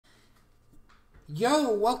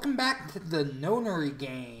Yo, welcome back to the Nonary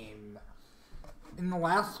game. In the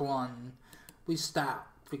last one, we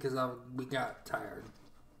stopped because we got tired.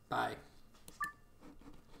 Bye.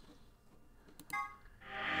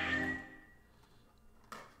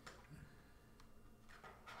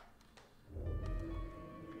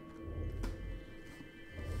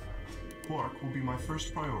 Quark will be my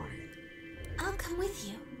first priority. I'll come with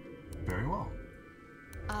you. Very well.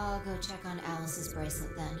 I'll go check on Alice's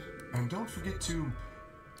bracelet then. And don't forget to,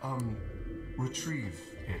 retrieve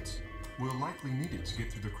it. We'll likely need it to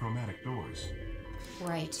get through the chromatic doors.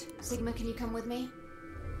 Right. Sigma, can you come with me?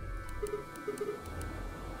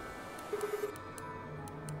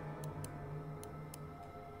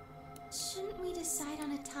 Shouldn't we decide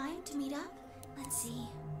on a time to meet up? Let's see.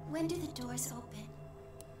 When do the doors open?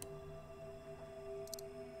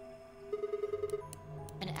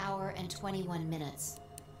 An hour and 21 minutes.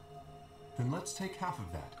 Then let's take half of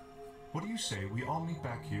that. What do you say we all meet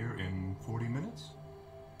back here in 40 minutes?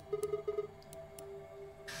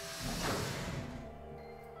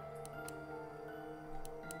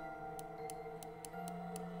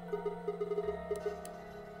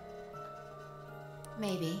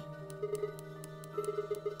 Maybe.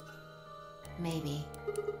 Maybe.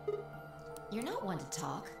 You're not one to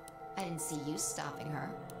talk. I didn't see you stopping her.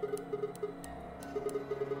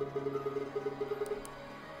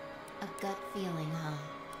 A gut feeling, huh?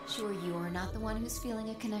 Sure you're not the one who's feeling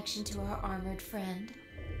a connection to our armored friend?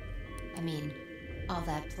 I mean, all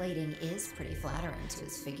that plating is pretty flattering to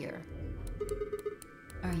his figure.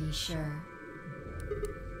 Are you sure?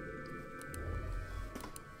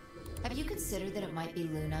 Have you considered that it might be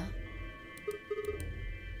Luna?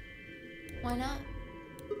 Why not?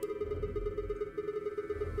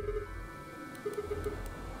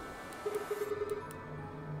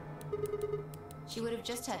 She would have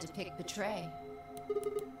just had to pick betray.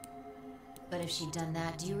 But if she'd done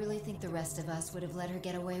that, do you really think the rest of us would have let her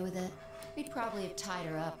get away with it? We'd probably have tied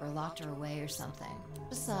her up or locked her away or something.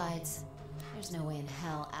 Besides, there's no way in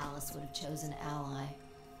hell Alice would have chosen ally.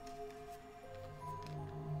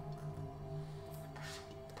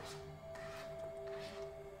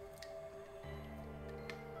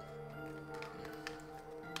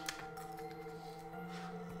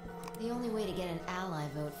 The only way to get an ally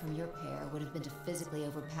vote from your pair would have been to physically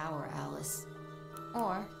overpower Alice.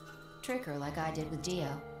 Or trick her like I did with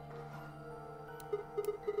Dio.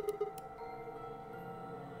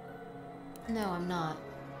 No, I'm not.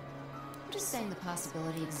 I'm just saying the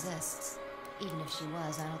possibility exists. Even if she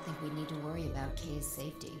was, I don't think we'd need to worry about Kay's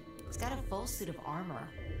safety. He's got a full suit of armor.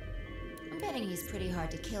 I'm betting he's pretty hard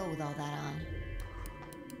to kill with all that on.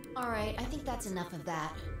 Alright, I think that's enough of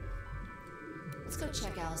that. Let's go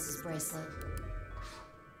check Alice's bracelet.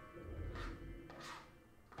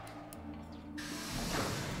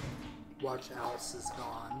 Watch, Alice is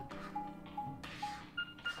gone.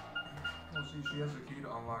 Well, see, she has a key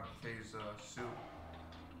to unlock Kay's suit.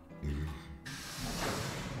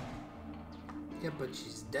 Yeah, but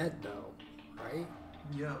she's dead though, right?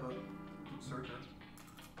 Yeah, but search her.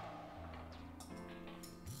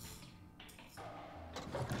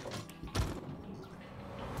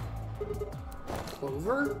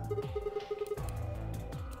 Clover?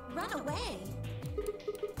 Run away?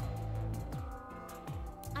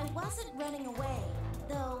 I wasn't running away,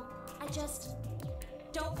 though I just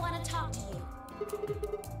don't want to talk to you.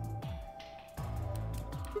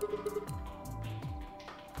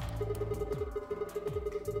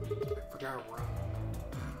 I forgot a room.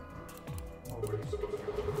 Oh, where are you supposed to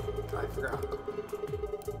go? I forgot.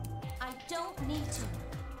 I don't need to.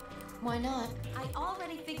 Why not? I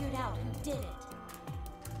already figured out who did it.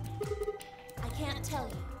 I can't tell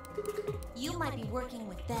you. You might be working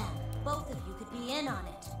with them. Both of you could be in on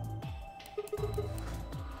it.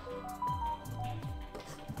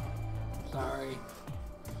 Sorry.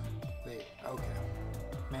 Wait, okay.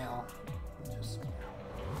 Mail. Just mail.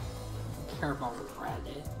 I care about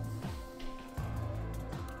Reddit.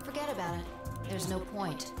 Forget about it. There's no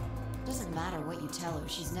point. Doesn't matter what you tell her,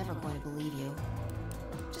 she's never going to believe you.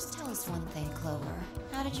 Just tell us one thing, Clover.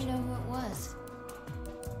 How did you know who it was?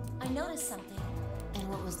 I noticed something. And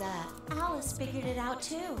what was that? Alice figured it out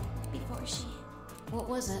too, before she... What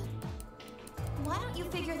was it? Why don't you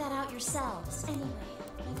figure that out yourselves? Anyway,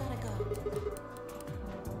 I gotta go.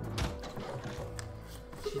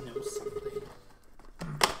 She knows something.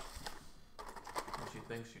 Well, she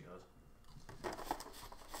thinks she does.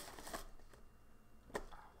 Oh,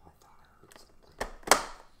 I thought I heard something.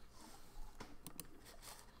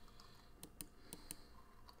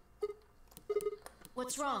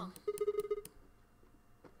 What's wrong?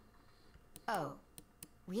 Oh,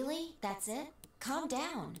 really? That's it? calm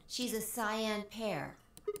down. She's a cyan pair.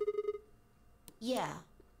 Yeah,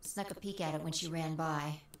 snuck a peek at it when she ran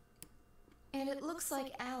by. And it looks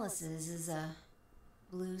like Alice's is a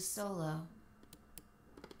blue solo.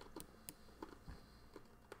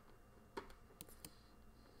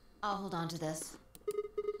 I'll hold on to this.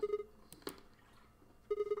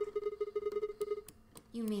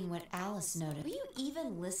 You mean what Alice noted? Were you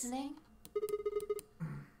even listening?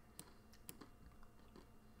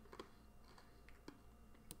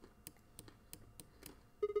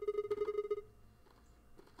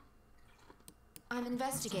 I'm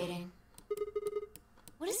investigating.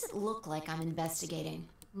 What does it look like I'm investigating?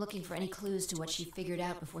 I'm looking for any clues to what she figured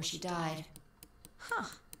out before she died. Huh.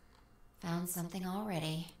 Found something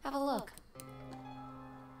already. Have a look.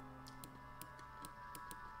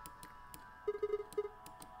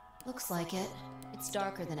 Looks like it. It's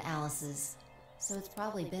darker than Alice's, so it's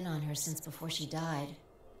probably been on her since before she died.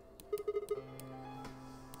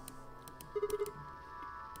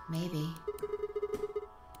 Maybe.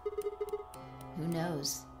 Who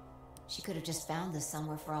knows? She could have just found this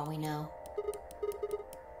somewhere for all we know.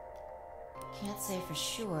 Can't say for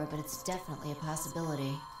sure, but it's definitely a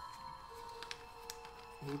possibility.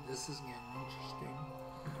 Ooh, this is getting interesting.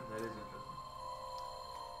 That is interesting.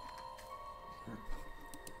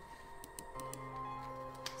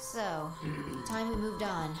 So, time we moved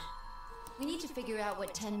on. We need to figure out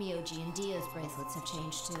what Tenmyoji and Dia's bracelets have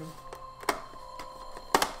changed to.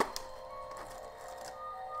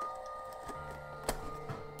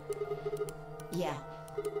 Yeah.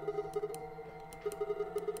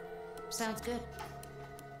 Sounds good.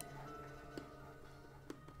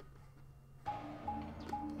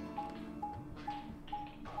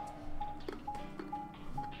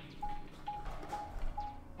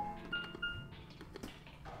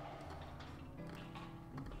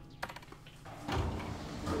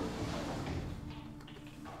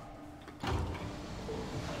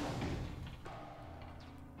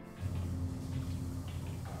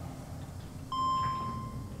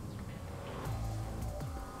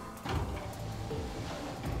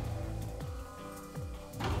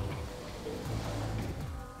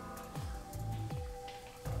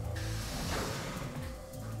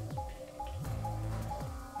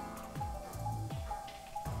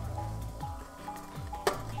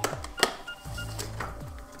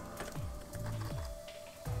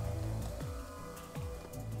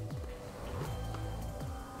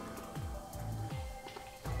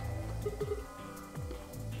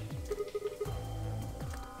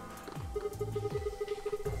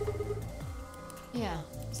 Yeah,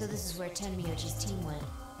 so this is where Tenmyoji's team went.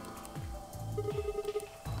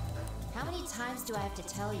 How many times do I have to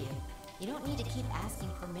tell you? You don't need to keep asking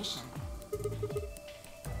permission.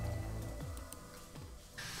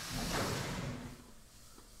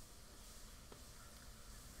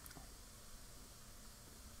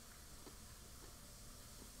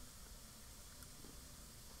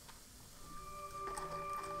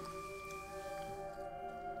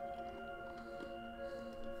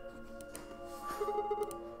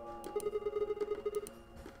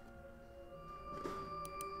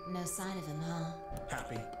 No sign of him, huh?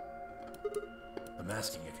 Happy? I'm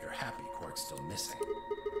asking if you're happy Quark's still missing.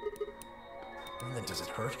 And then does it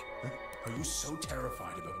hurt? Huh? Are you so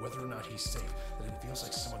terrified about whether or not he's safe that it feels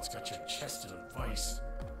like someone's got your chest in a vice?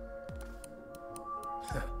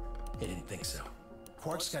 I didn't think so.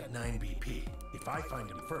 Quark's got 9 BP. If I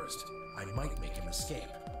find him first, I might make him escape.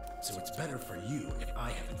 So it's better for you if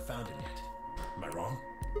I haven't found him yet. Am I wrong?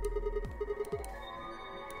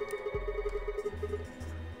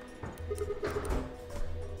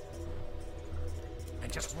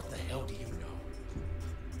 And just what the hell do you know?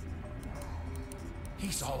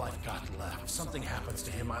 He's all I've got left. If something happens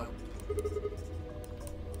to him,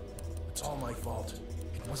 It's all my fault.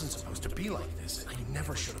 It wasn't supposed to be like this. I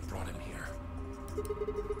never should have brought him here.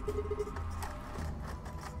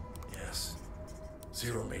 Yes.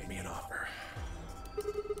 Zero made me an offer.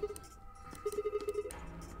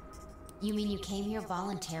 You mean you came here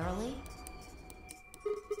voluntarily?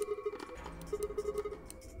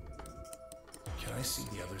 Can I see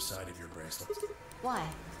the other side of your bracelet? Why?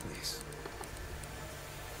 Please.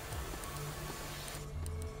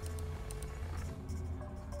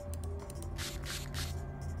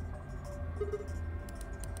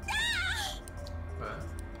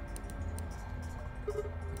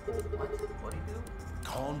 What do you do?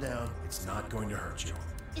 Calm down. It's not going to hurt you.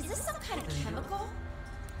 Is this some kind of chemical?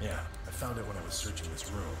 Yeah, I found it when I was searching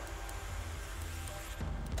this room.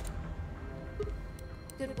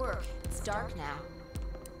 Good work. It's dark now.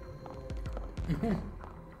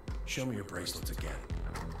 Show me your bracelets again.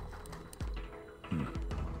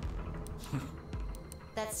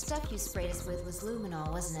 That stuff you sprayed us with was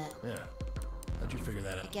luminol, wasn't it? Yeah. How'd you figure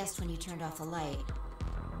that I out? guessed when you turned off the light.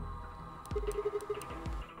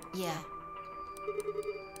 Yeah.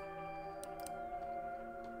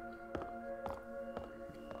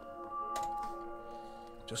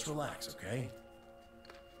 Just relax, okay?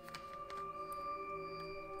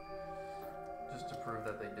 Just to prove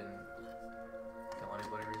that they didn't kill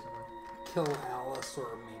anybody recently. Kill Alice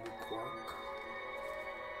or maybe Quark.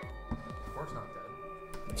 Quark's not dead.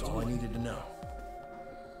 That's all I needed to know.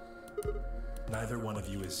 Neither one of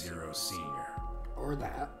you is Zero's senior. Or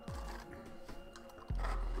that.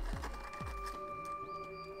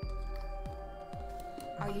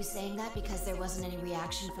 Are you saying that because there wasn't any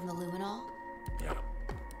reaction from the luminol? Yeah.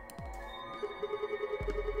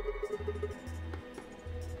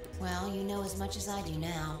 Well, you know as much as I do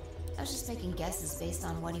now. I was just making guesses based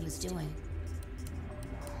on what he was doing.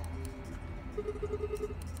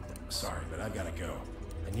 Sorry, but I gotta go.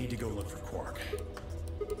 I need to go look for Quark.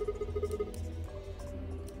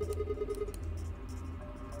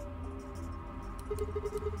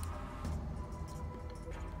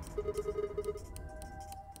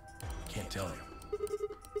 Can't tell you.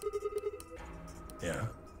 Yeah?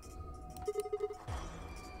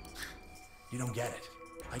 You don't get it.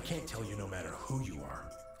 I can't tell you no matter who you are.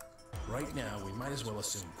 Right now, we might as well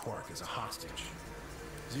assume Quark is a hostage.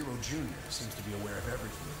 Zero Jr. seems to be aware of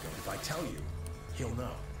everything you've done. If I tell you, he'll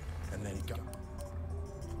know. And then go.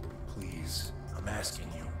 Please, I'm asking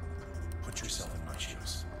you. Put yourself in my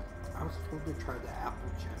shoes. I was told to try the apple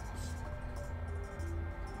chips.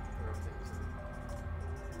 They're okay, so.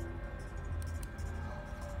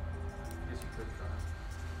 Guess you could try.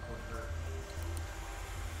 Wouldn't hurt.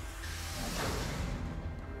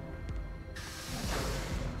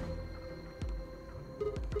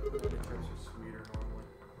 Banana chips are sweeter normally.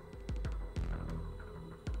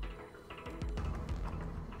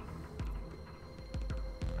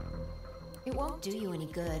 It won't do you any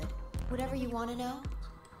good. Whatever you want to know,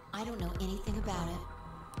 I don't know anything about it.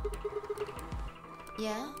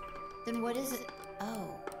 Yeah? Then what is it?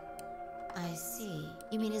 Oh. I see.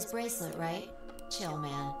 You mean his bracelet, right? Chill,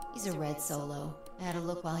 man. He's a red solo. I had a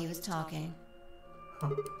look while he was talking.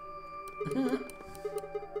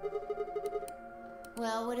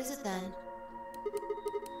 Well, what is it then?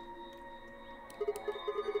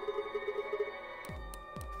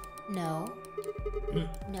 No.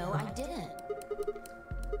 No, I didn't.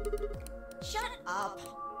 Shut up!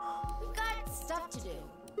 We've got stuff to do.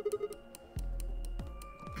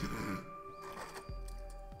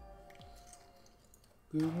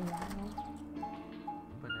 Banana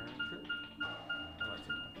chip? I like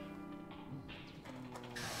it.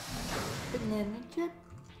 Banana chip?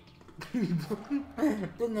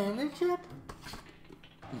 Banana chip?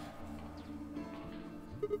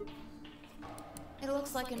 It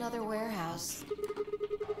looks like another warehouse.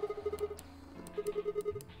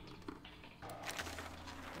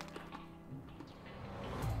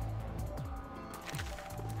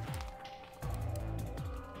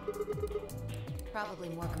 Probably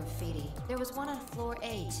more graffiti. There was one on floor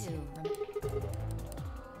A, too.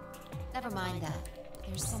 Never mind that.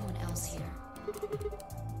 There's someone else here.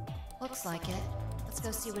 Looks like it. Let's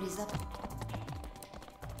go see what he's up to.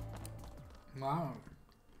 Wow.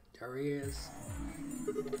 There he is.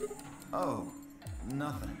 Oh,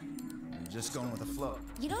 nothing. Just going with the flow.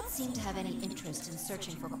 You don't seem to have any interest in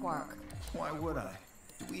searching for Quark. Why would I?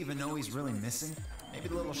 Do we even know he's really missing? Maybe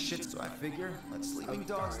the little shit, so I figure, let sleeping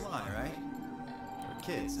dogs lie, right? Or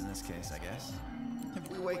kids, in this case, I guess. If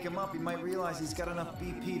we wake him up, he might realize he's got enough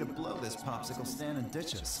BP to blow this popsicle stand and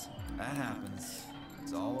ditch us. That happens.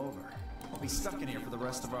 It's all over. We'll be stuck in here for the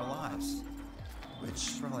rest of our lives.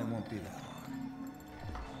 Which probably won't be that long.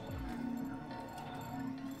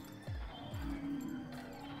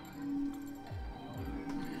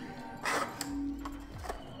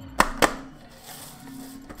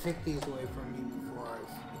 Take these away from me before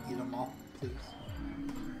I eat them all, please.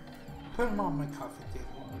 Put them on my coffee table.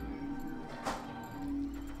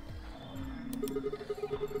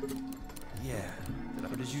 Yeah,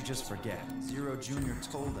 but did you just forget? Zero Jr.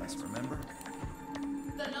 told us, remember?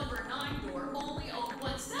 The number 9 door only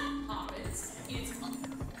once that happens is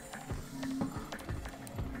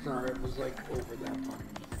Sorry, it was like over that part.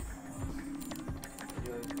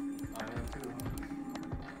 Yeah, I am too.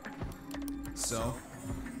 So,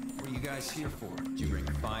 what are you guys here for? Did you bring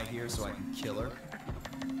Phi here so I can kill her?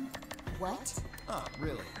 What? Oh,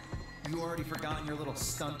 really? You already forgotten your little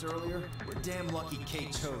stunt earlier? We're damn lucky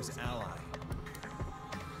Kate chose ally.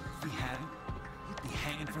 If he hadn't, you'd be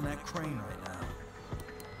hanging from that crane right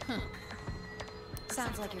now.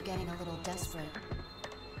 Sounds like you're getting a little desperate.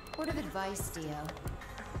 Word of advice, Dio.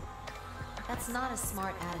 That's not a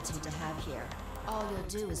smart attitude to have here. All you'll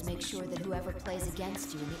do is make sure that whoever plays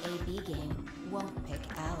against you in the AB game won't pick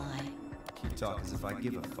ally. You talk as if I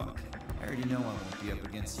give a fuck. I already know I won't be up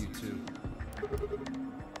against you two.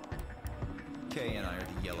 Kay and I are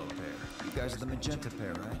the yellow pair. You guys are the magenta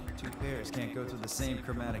pair, right? Two pairs can't go through the same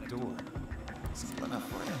chromatic door. Simple enough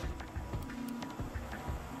for you.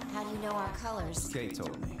 How do you know our colors? Kay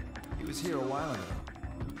told me. He was here a while ago.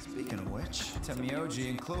 Speaking of which, Temioji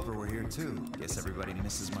and Clover were here too. Guess everybody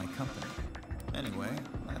misses my company. Anyway,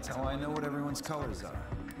 that's how I know what everyone's colors are.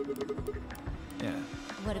 Yeah.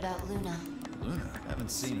 What about Luna? Luna? Haven't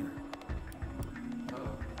seen her.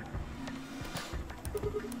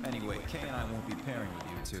 Anyway, Kay and I won't be pairing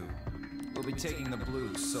with you two. We'll be taking the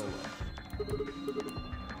blues solo.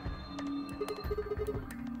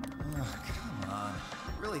 Oh, come on.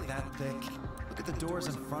 Really that thick? Look at the doors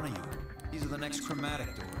in front of you. These are the next chromatic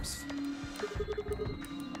doors.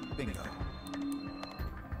 Bingo.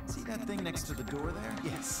 See that thing next to the door there?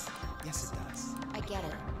 Yes. Yes, it does. I get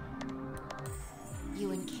it.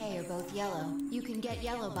 You and Kay are both yellow. You can get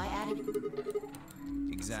yellow by adding...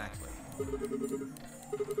 Exactly.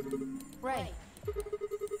 Right.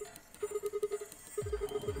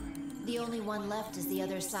 The only one left is the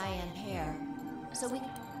other cyan pair. So we...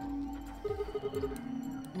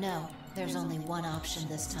 No, there's only one option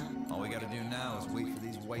this time. All we gotta do now is wait for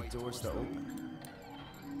these white doors to open.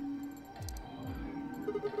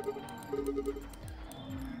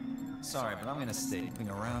 Sorry, but I'm gonna stay. Moving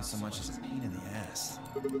around so much is a pain in the ass.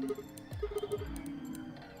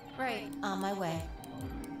 Right, on my way.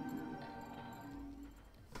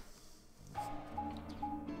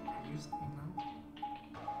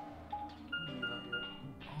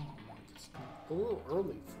 A little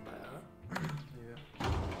early for that. Yeah.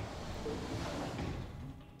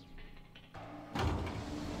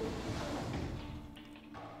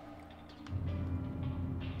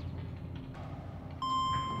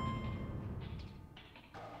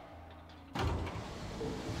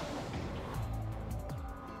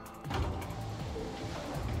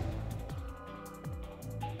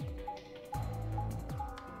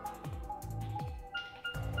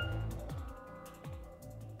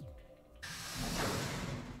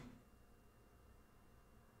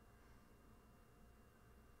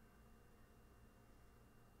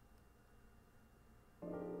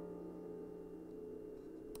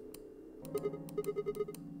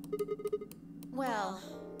 Well,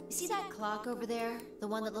 you see that clock over there? The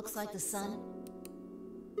one that looks like the sun?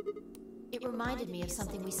 It reminded me of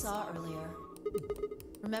something we saw earlier.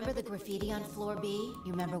 Remember the graffiti on floor B?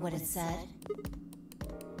 You remember what it said?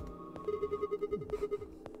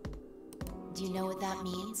 Do you know what that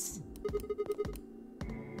means?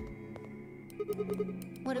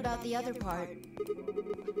 What about the other part?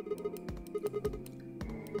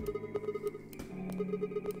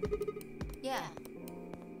 Yeah.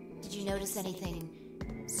 Did you notice anything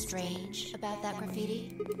strange about that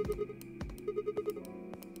graffiti?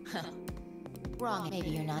 Huh. Wrong. Maybe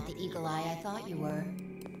you're not the eagle eye I thought you were.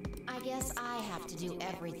 I guess I have to do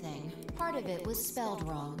everything. Part of it was spelled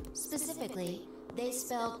wrong. Specifically, they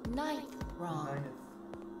spelled ninth wrong.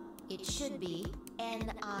 It should be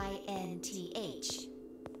N-I-N-T-H.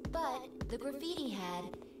 But the graffiti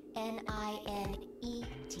had N-I-N-E-T-H.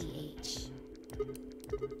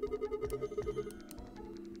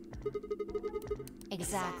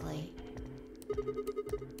 Exactly.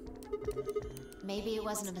 Maybe it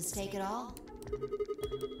wasn't a mistake at all.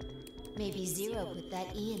 Maybe Zero put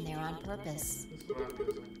that E in there on purpose. That's what I'm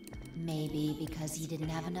guessing. Maybe because he didn't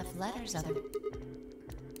have enough letters other...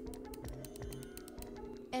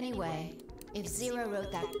 Anyway, if Zero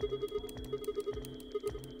wrote that...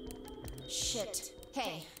 Shit.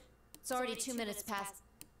 Hey, it's already 2 minutes past...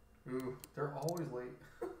 Ooh, they're always late.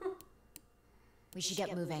 We should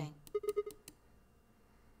get moving.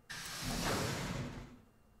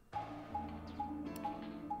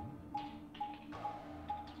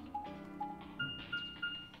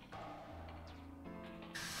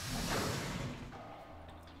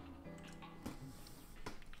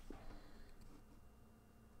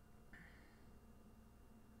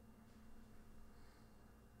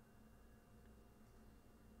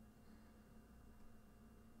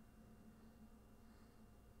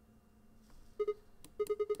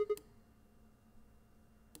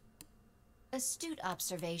 Astute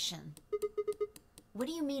observation. What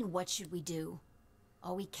do you mean, what should we do?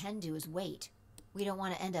 All we can do is wait. We don't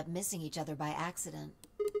want to end up missing each other by accident.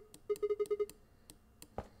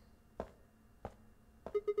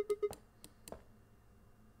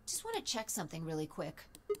 Just want to check something really quick.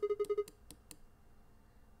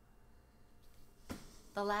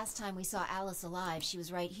 The last time we saw Alice alive, she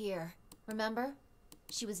was right here. Remember?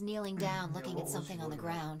 She was kneeling down, looking at something on the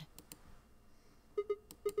ground.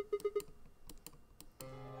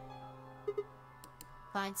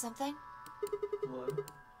 Find something? Blood.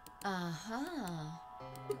 Uh-huh.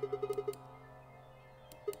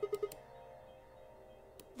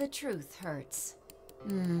 The truth hurts.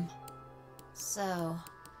 So,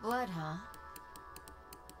 blood, huh?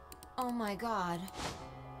 Oh my god.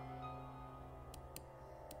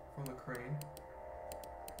 From the crane.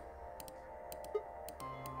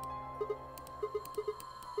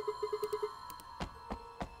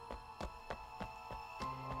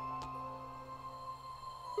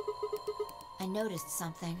 I noticed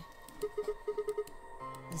something.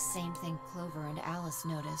 The same thing Clover and Alice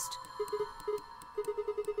noticed.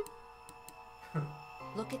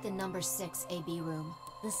 Look at the number 6 AB room.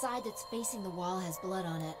 The side that's facing the wall has blood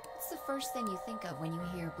on it. It's the first thing you think of when you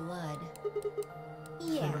hear blood.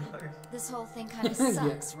 Yeah, this whole thing kind of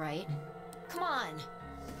sucks, right? Come on!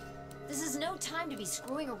 This is no time to be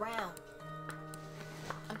screwing around.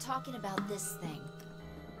 I'm talking about this thing.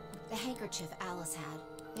 The handkerchief Alice had.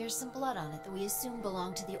 There's some blood on it that we assume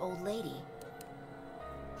belonged to the old lady.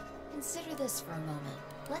 Consider this for a moment.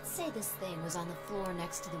 Let's say this thing was on the floor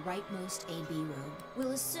next to the rightmost AB room.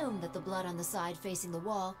 We'll assume that the blood on the side facing the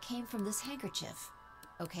wall came from this handkerchief.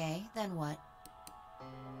 Okay, then what?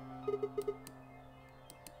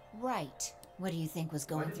 Right. What do you think was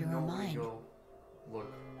going through her mind? Look with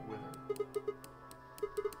her.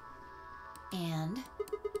 And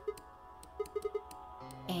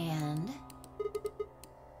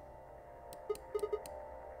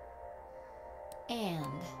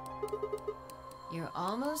you're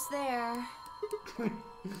almost there.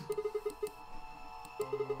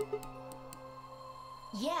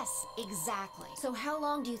 Yes, exactly. So how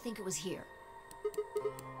long do you think it was here?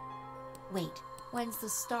 Wait, when's the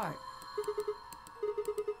start?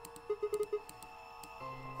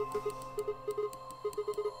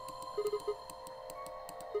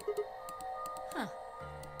 Huh.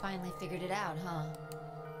 Finally figured it out, huh?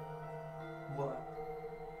 What?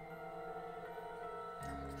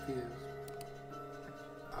 Confused.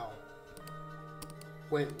 Oh.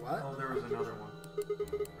 Wait, what? Oh, there was another one.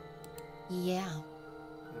 Yeah.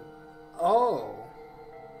 Oh.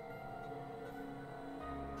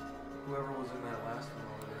 Whoever was in that last one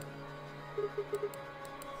over there.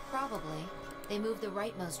 Probably. They moved the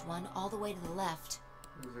rightmost one all the way to the left.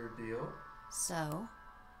 Is there a deal? So,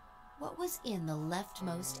 what was in the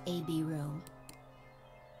leftmost AB room?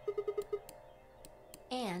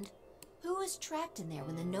 And who was trapped in there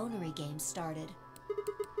when the nonary game started?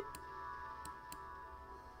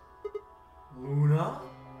 Luna?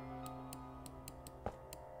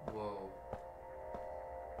 Whoa.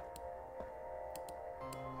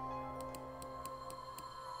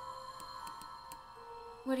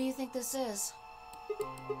 What do you think this is?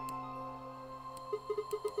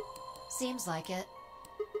 Seems like it.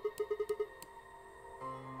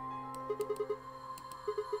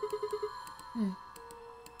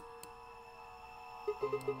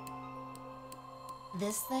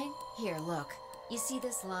 This thing? Here, look. You see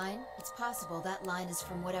this line? It's possible that line is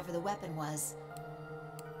from whatever the weapon was.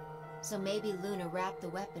 So maybe Luna wrapped the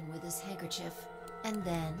weapon with this handkerchief, and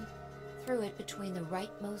then threw it between the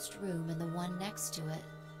rightmost room and the one next to it.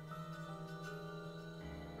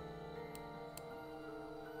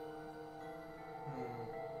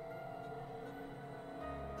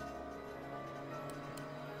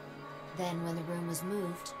 Then when the room was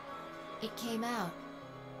moved, it came out.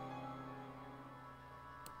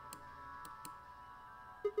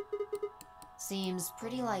 Seems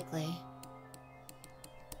pretty likely.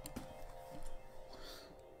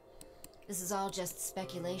 This is all just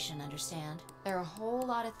speculation, understand? There are a whole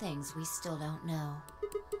lot of things we still don't know.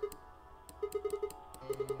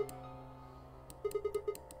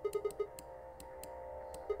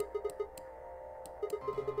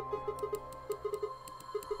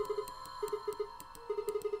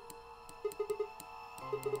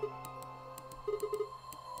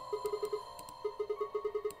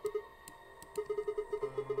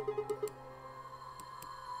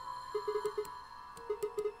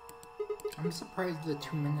 I'm surprised the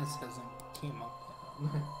 2 minutes hasn't came up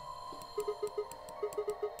yet.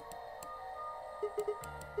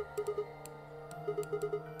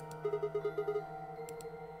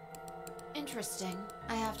 Interesting.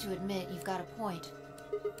 I have to admit, you've got a point.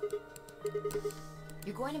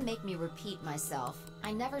 You're going to make me repeat myself.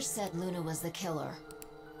 I never said Luna was the killer.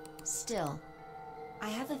 Still, I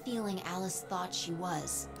have a feeling Alice thought she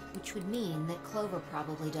was, which would mean that Clover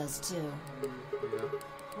probably does too. Yeah.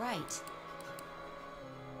 Right.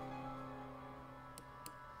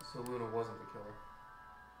 So Luna wasn't the killer.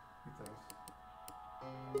 He thinks.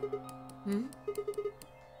 Hmm?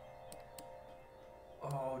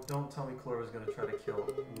 Oh, don't tell me Chloe was gonna try to kill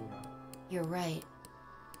Luna. You're right.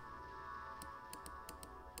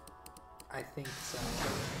 I think so.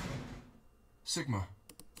 Sigma,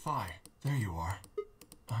 Phi, there you are.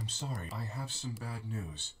 I'm sorry, I have some bad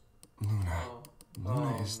news. Luna. Oh.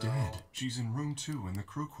 Luna Oh, is no. dead. She's in room 2 in the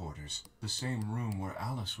crew quarters, the same room where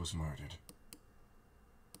Alice was murdered.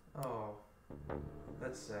 Oh,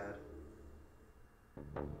 that's sad.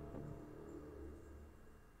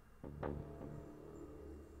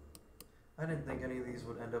 I didn't think any of these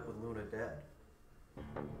would end up with Luna dead.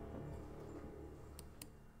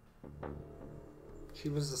 She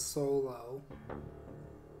was a solo.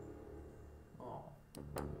 Oh.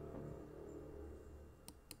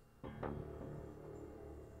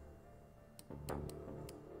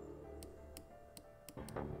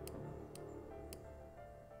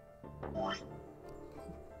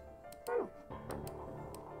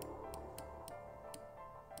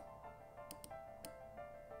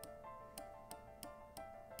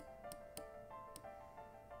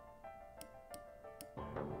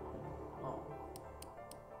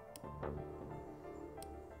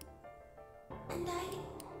 And I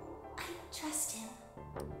trust him.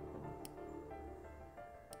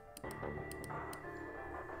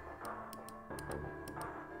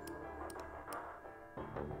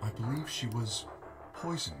 I believe she was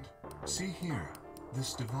poisoned. See here,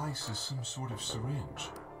 this device is some sort of syringe.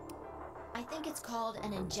 I think it's called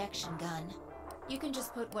an injection gun. You can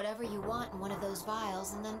just put whatever you want in one of those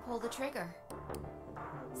vials and then pull the trigger.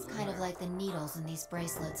 It's kind of like the needles in these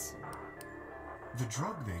bracelets. The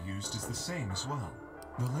drug they used is the same as well.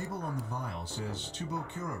 The label on the vial says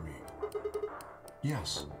tubocurarine.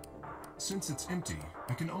 Yes. Since it's empty,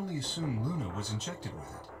 I can only assume Luna was injected with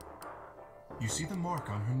it. You see the mark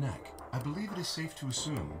on her neck. I believe it is safe to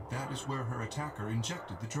assume that is where her attacker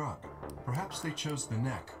injected the drug. Perhaps they chose the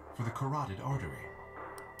neck for the carotid artery.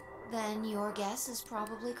 Then your guess is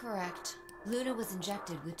probably correct. Luna was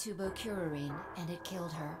injected with tubocurarine, and it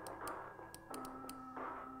killed her.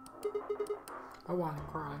 I want to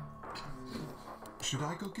cry. Should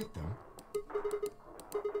I go get them?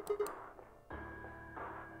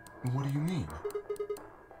 What do you mean?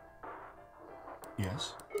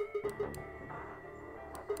 Yes?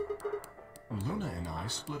 Luna and I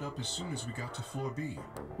split up as soon as we got to floor B.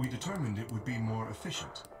 We determined it would be more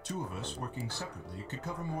efficient. Two of us working separately could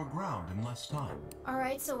cover more ground in less time.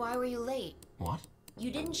 Alright, so why were you late? What?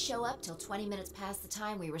 You didn't show up till 20 minutes past the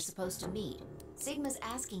time we were supposed to meet. Sigma's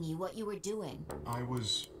asking you what you were doing. I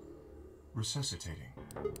was resuscitating.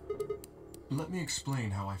 Let me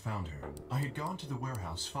explain how I found her. I had gone to the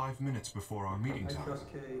warehouse 5 minutes before our meeting I time. trust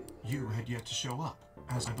Kate. You had yet to show up,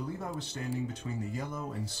 as I believe I was standing between the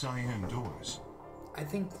yellow and cyan doors. I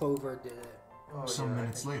think Clover did it. Oh, Some yeah, I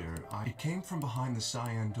minutes think- later, it came from behind the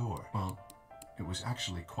cyan door. Well, it was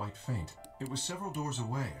actually quite faint. It was several doors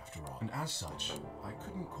away, after all, and as such, I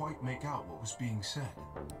couldn't quite make out what was being said.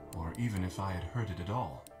 Or even if I had heard it at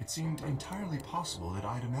all, it seemed entirely possible that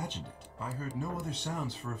I'd imagined it. I heard no other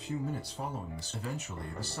sounds for a few minutes following this. Eventually,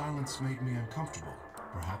 the silence made me uncomfortable.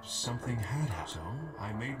 Perhaps something had happened, so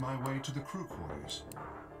I made my way to the crew quarters.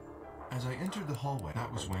 As I entered the hallway,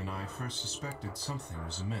 that was when I first suspected something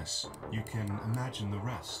was amiss. You can imagine the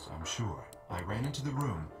rest, I'm sure. I ran into the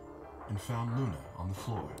room and found Luna on the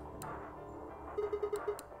floor.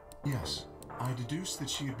 Yes, I deduced that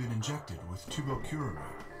she had been injected with tubocurarine.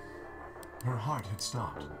 Her heart had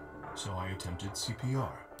stopped, so I attempted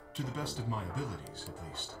CPR, to the best of my abilities, at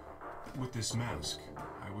least. With this mask,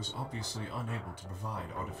 I was obviously unable to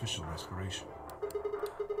provide artificial respiration.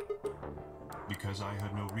 Because I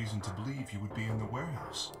had no reason to believe you would be in the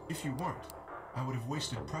warehouse. If you weren't, I would have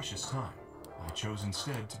wasted precious time. I chose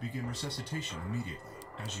instead to begin resuscitation immediately.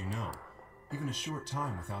 As you know, even a short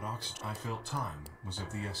time without oxygen, I felt time was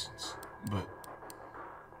of the essence. But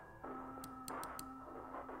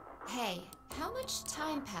Hey, how much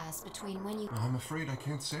time passed between when you... I'm afraid I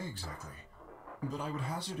can't say exactly. But I would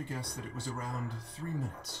hazard a guess that it was around 3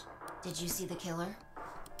 minutes. Did you see the killer?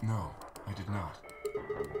 No, I did not.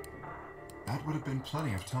 That would have been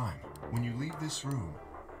plenty of time. When you leave this room,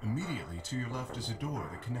 immediately to your left is a door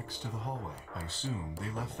that connects to the hallway. I assume they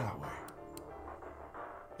left that way.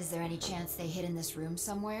 Is there any chance they hid in this room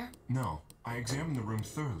somewhere? No, I examined the room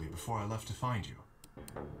thoroughly before I left to find you.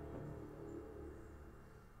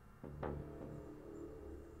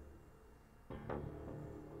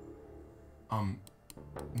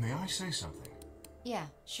 May I say something? Yeah,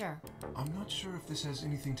 sure. I'm not sure if this has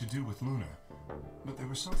anything to do with Luna, but there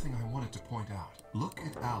was something I wanted to point out. Look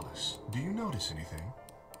at Alice. Do you notice anything?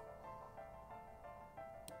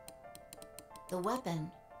 The weapon.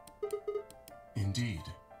 Indeed.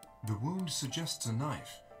 The wound suggests a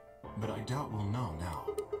knife, but I doubt we'll know now.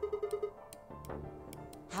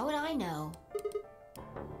 How would I know?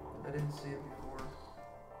 I didn't see it before.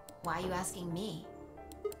 Why are you asking me?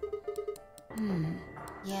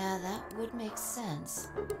 Yeah, that would make sense.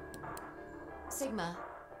 Sigma,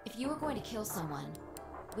 if you were going to kill someone,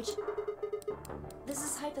 which... This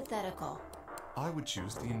is hypothetical. I would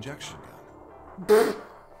choose the injection gun.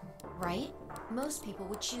 Right? Most people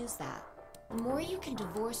would choose that. The more you can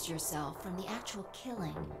divorce yourself from the actual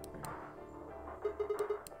killing.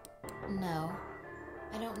 No.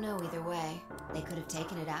 I don't know either way. They could have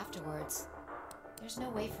taken it afterwards. There's no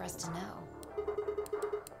way for us to know.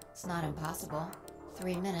 It's not impossible.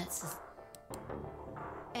 3 minutes is...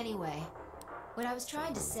 Anyway, what I was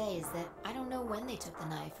trying to say is that I don't know when they took the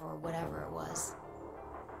knife or whatever it was.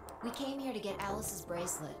 We came here to get Alice's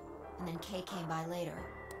bracelet, and then Kay came by later.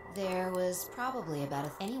 There was probably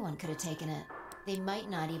about anyone could have taken it. They might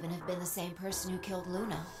not even have been the same person who killed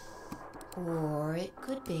Luna. Or it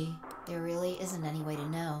could be. There really isn't any way to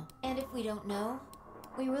know. And if we don't know,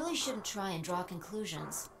 we really shouldn't try and draw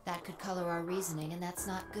conclusions. That could color our reasoning, and that's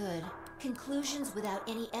not good. Conclusions without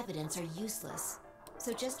any evidence are useless.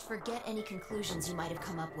 So just forget any conclusions you might have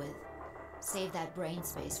come up with. Save that brain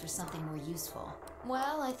space for something more useful.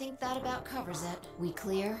 Well, I think that about covers it. We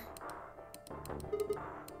clear?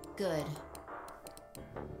 Good.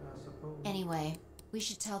 I suppose. Anyway, we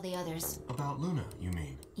should tell the others. About Luna, you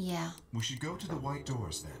mean? Yeah. We should go to the white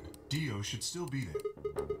doors then. Dio should still be there.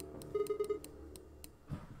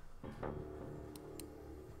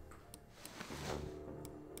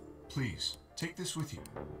 Please, take this with you.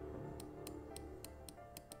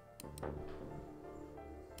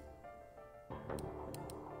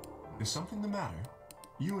 Is something the matter?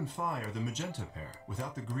 You and Phi are the magenta pair.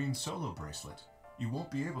 Without the green solo bracelet, you won't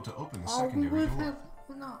be able to open the secondary door.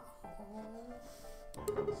 No.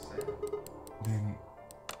 Then...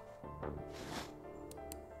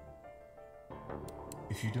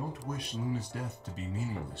 if you don't wish Luna's death to be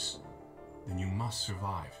meaningless, then you must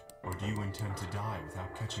survive. Or do you intend to die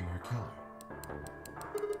without catching her killer?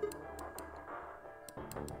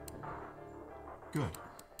 Good.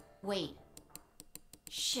 Wait.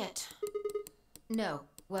 Shit. No.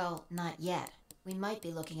 Well, not yet. We might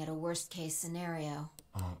be looking at a worst-case scenario.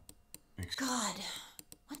 God.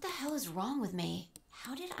 What the hell is wrong with me?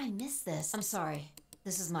 How did I miss this? I'm sorry.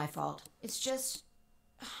 This is my fault. It's just...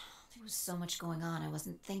 there was so much going on I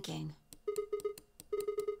wasn't thinking.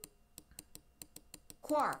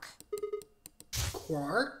 Quark.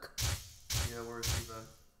 Quark? Yeah, where's he been?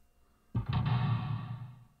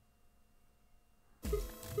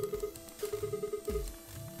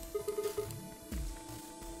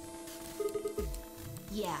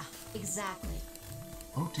 Yeah, exactly.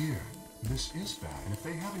 Oh dear, this is bad. And if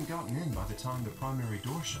they haven't gotten in by the time the primary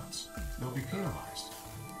door shuts, they'll be penalized.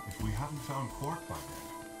 If we haven't found Quark by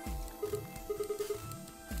then.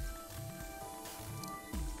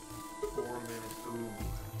 4 minutes. Ooh.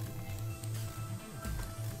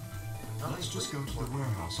 Let's just go to the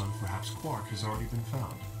warehouse on perhaps Quark has already been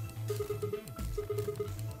found.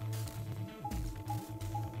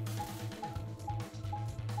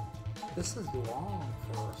 This is long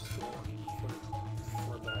for a story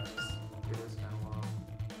for this. It is kind of long.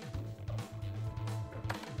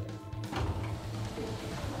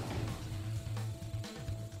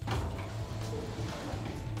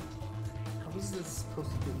 How is this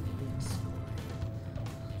supposed to be a big story?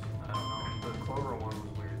 I don't know. The Clover one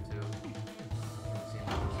was weird too. It seemed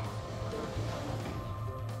like this one.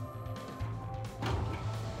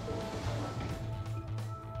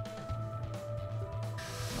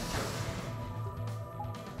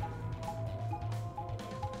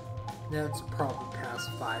 That's probably past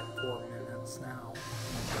 4 minutes now.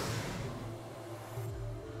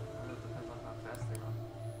 It depends on how fast they run.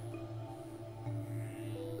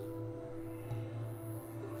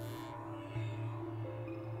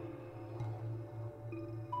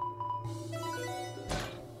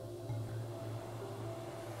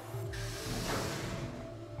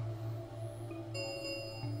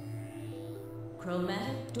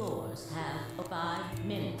 Chromatic doors have 5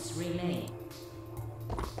 minutes remaining.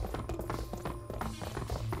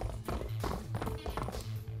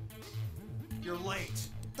 You're late.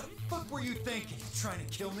 The fuck were you thinking? Trying to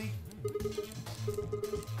kill me?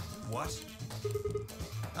 What?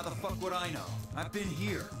 How the fuck would I know? I've been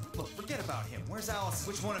here. Look, forget about him. Where's Alice?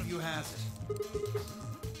 Which one of you has it?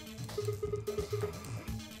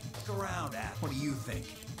 Look around, App. What do you think?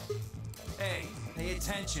 Hey, pay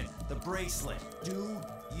attention. The bracelet. Do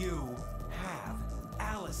you have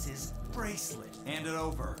Alice's bracelet? Hand it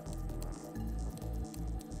over.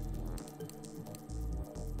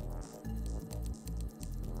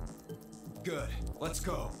 Good. Let's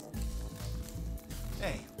go.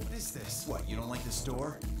 Hey, what is this? What, you don't like this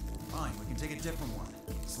door? Fine, we can take a different one.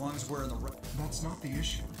 As long as we're in the right... That's not the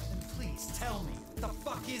issue. Then please, tell me. What the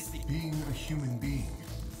fuck is the... Being a human being,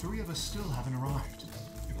 3 of us still haven't arrived.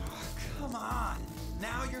 Oh, come on.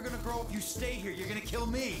 Now you're gonna grow up. You stay here. You're gonna kill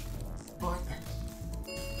me. But...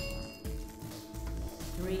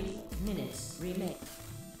 3 minutes remain.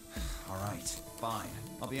 Alright, fine.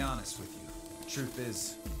 I'll be honest with you. The truth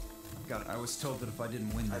is, I was told that if I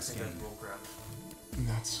didn't win this game...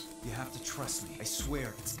 That's... You have to trust me. I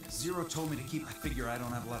swear. Zero told me to keep... I figure I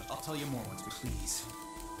don't have a lot... I'll tell you more once, but please.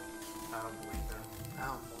 I don't believe that. I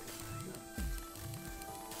don't believe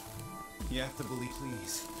that. You have to believe,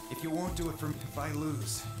 please. If you won't do it for me, if I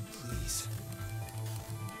lose, please.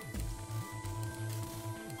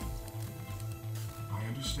 I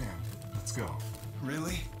understand. Let's go.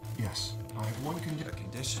 Really? Yes. I have one A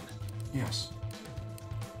condition? Yes.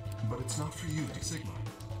 But it's not for you, Sigma.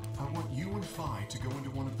 I want you and Phi to go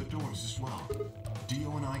into one of the doors as well.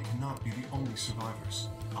 Dio and I cannot be the only survivors.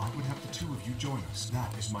 I would have the 2 of you join us.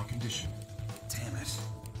 That is my condition. Damn it.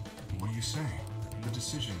 What do you say? The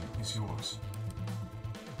decision is yours.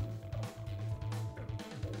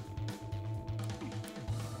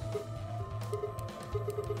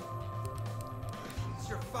 Use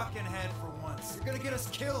your fucking head for once. You're gonna get us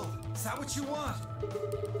killed. Is that what you want?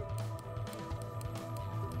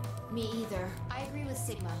 Me either. I agree with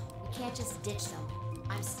Sigma. We can't just ditch them.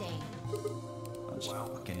 I'm staying. Bunch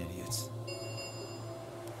of fucking idiots.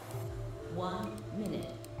 1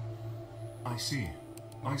 minute. I see.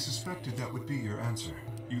 I suspected that would be your answer.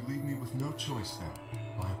 You leave me with no choice then.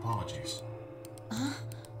 My apologies.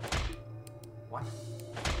 What?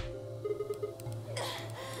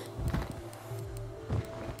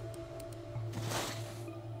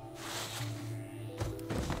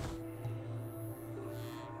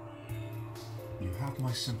 You have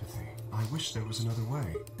my sympathy. I wish there was another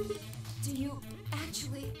way. Do you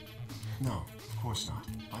actually... No, of course not.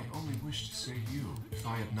 I only wish to save you. If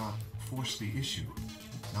I had not forced the issue,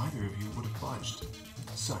 neither of you would have budged.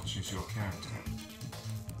 Such is your character.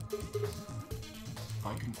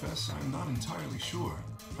 I confess I am not entirely sure.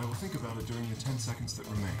 I will think about it during the 10 seconds that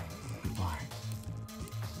remain. Goodbye.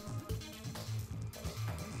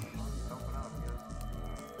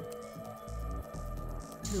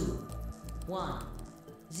 Two, 1,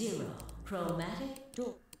 0. Chromatic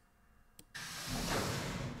door.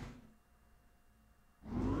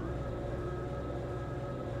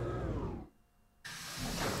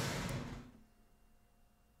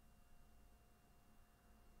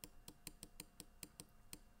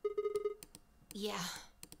 Yeah.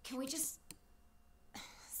 Can we just...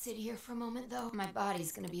 sit here for a moment, though? My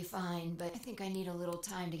body's gonna be fine, but I think I need a little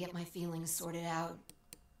time to get my feelings sorted out.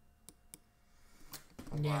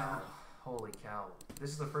 Yeah. Wow. Holy cow.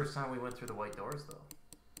 This is the first time we went through the white doors, though.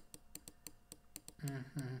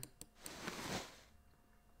 Mm-hmm.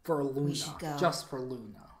 For Luna. We should go. Just for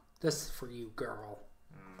Luna. This is for you, girl.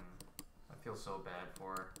 I feel so bad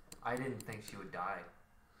for her. I didn't think she would die.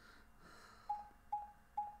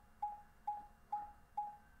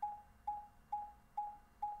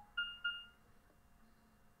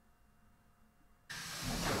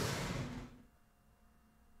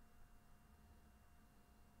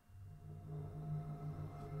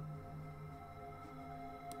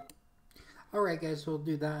 Alright guys, we'll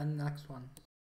do that in the next one.